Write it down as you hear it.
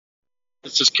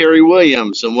This is Kerry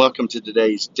Williams, and welcome to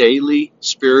today's Daily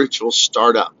Spiritual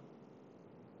Startup.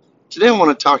 Today, I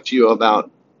want to talk to you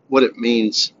about what it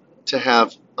means to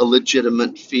have a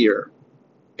legitimate fear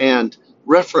and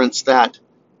reference that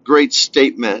great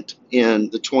statement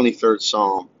in the 23rd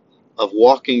Psalm of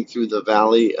walking through the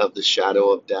valley of the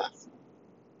shadow of death.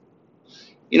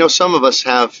 You know, some of us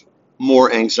have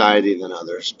more anxiety than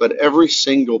others, but every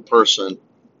single person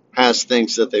has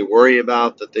things that they worry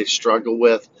about, that they struggle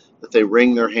with, that they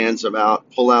wring their hands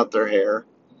about, pull out their hair.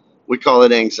 We call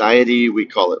it anxiety, we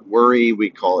call it worry,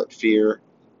 we call it fear.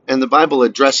 And the Bible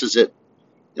addresses it,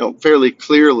 fairly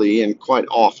clearly and quite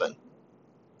often.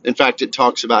 In fact, it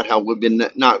talks about how we've been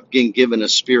not being given a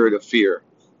spirit of fear,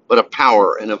 but a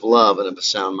power and of love and of a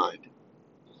sound mind.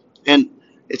 And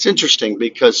it's interesting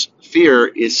because fear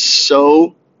is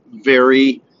so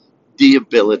very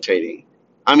debilitating.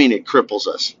 I mean, it cripples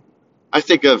us. I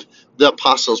think of the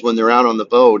apostles when they're out on the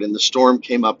boat and the storm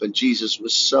came up and Jesus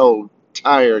was so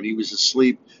tired. He was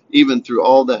asleep even through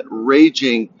all that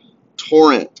raging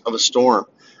torrent of a storm.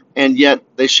 And yet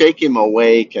they shake him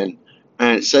awake, and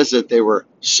it says that they were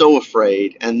so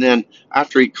afraid. And then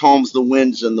after he calms the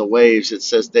winds and the waves, it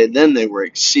says they were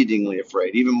exceedingly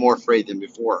afraid, even more afraid than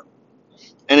before.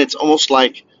 And it's almost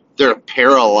like they're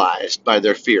paralyzed by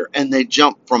their fear. And they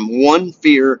jump from one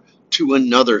fear to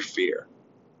another fear.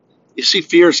 You see,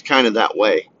 fear is kind of that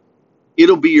way.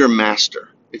 It'll be your master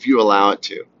if you allow it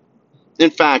to. In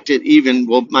fact, it even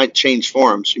might change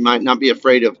forms. You might not be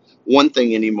afraid of one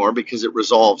thing anymore because it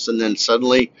resolves, and then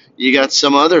suddenly you got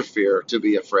some other fear to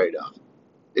be afraid of.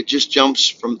 It just jumps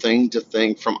from thing to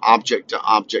thing, from object to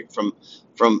object,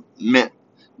 from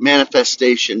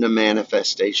manifestation to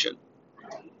manifestation.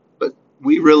 But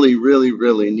we really, really,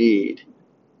 really need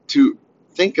to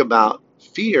think about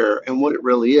fear and what it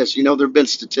really is. You know, there have been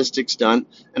statistics done,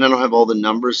 and I don't have all the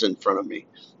numbers in front of me,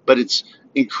 but it's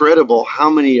incredible how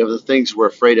many of the things we're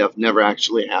afraid of never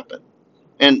actually happen.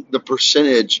 And the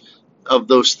percentage of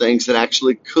those things that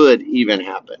actually could even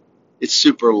happen, it's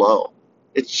super low.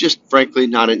 It's just frankly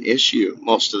not an issue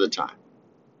most of the time.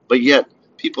 But yet,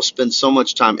 people spend so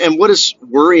much time. And what is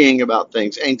worrying about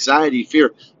things, anxiety,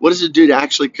 fear, what does it do to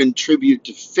actually contribute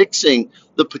to fixing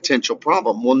the potential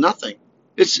problem? Well, nothing.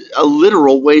 It's a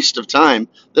literal waste of time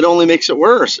that only makes it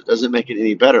worse. It doesn't make it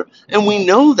any better. And we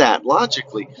know that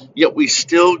logically, yet we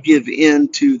still give in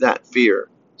to that fear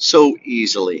so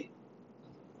easily.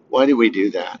 Why do we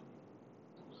do that?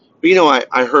 Well,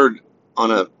 I heard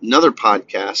on another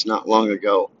podcast not long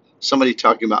ago somebody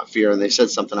talking about fear, and they said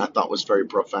something I thought was very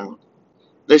profound.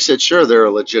 They said, sure, there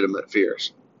are legitimate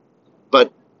fears,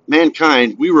 but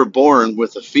mankind, we were born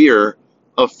with a fear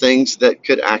of things that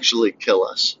could actually kill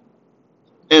us.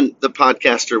 And the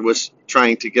podcaster was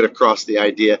trying to get across the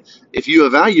idea, if you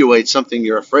evaluate something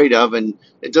you're afraid of and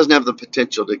it doesn't have the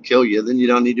potential to kill you, then you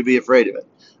don't need to be afraid of it.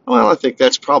 Well, I think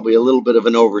that's probably a little bit of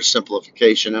an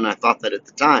oversimplification, and I thought that at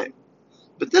the time.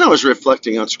 But then I was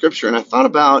reflecting on Scripture, and I thought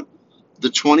about the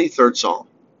 23rd Psalm,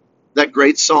 that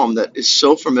great psalm that is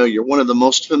so familiar, one of the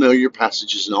most familiar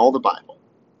passages in all the Bible.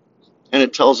 And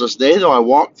it tells us, though I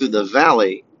walk through the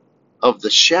valley of the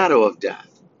shadow of death,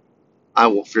 I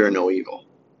will fear no evil.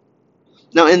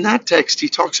 Now, in that text, he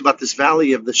talks about this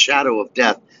valley of the shadow of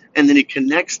death, and then he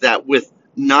connects that with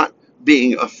not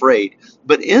being afraid.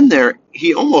 But in there,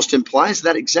 he almost implies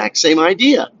that exact same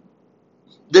idea,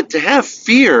 that to have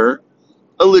fear,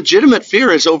 a legitimate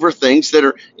fear, is over things that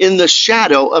are in the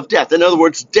shadow of death. In other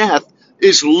words, death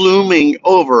is looming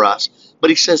over us. But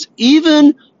he says,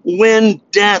 even when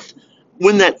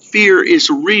that fear is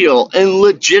real and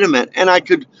legitimate, and I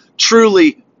could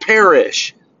truly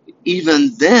perish,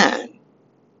 even then,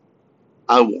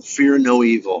 I will fear no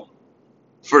evil,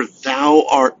 for thou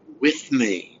art with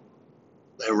me.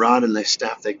 Thy rod and thy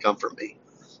staff, they comfort me.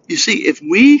 You see, if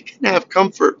we can have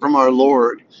comfort from our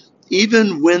Lord,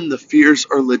 even when the fears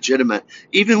are legitimate,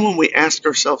 even when we ask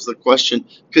ourselves the question,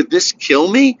 could this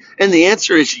kill me? And the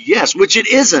answer is yes, which it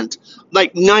isn't,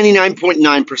 like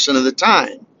 99.9% of the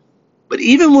time. But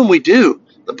even when we do,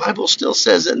 the Bible still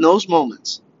says that in those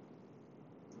moments,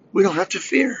 we don't have to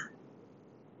fear.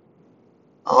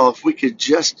 Oh, if we could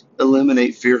just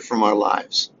eliminate fear from our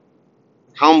lives,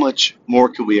 how much more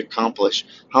could we accomplish?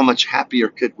 How much happier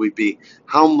could we be?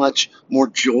 How much more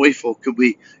joyful could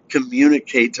we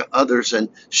communicate to others and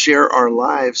share our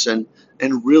lives and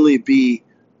really be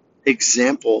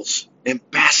examples,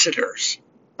 ambassadors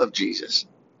of Jesus?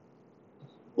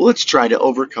 Well, let's try to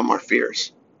overcome our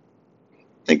fears.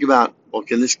 Think about, well,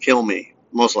 can this kill me?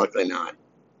 Most likely not.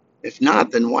 If not,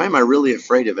 then why am I really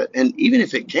afraid of it? And even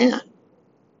if it can,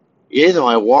 yea, though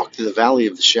I walk through the valley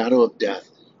of the shadow of death,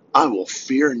 I will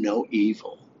fear no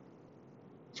evil.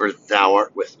 for thou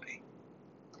art with me.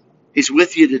 He's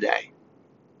with you today.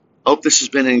 I hope this has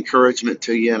been an encouragement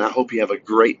to you, and I hope you have a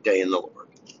great day in the Lord.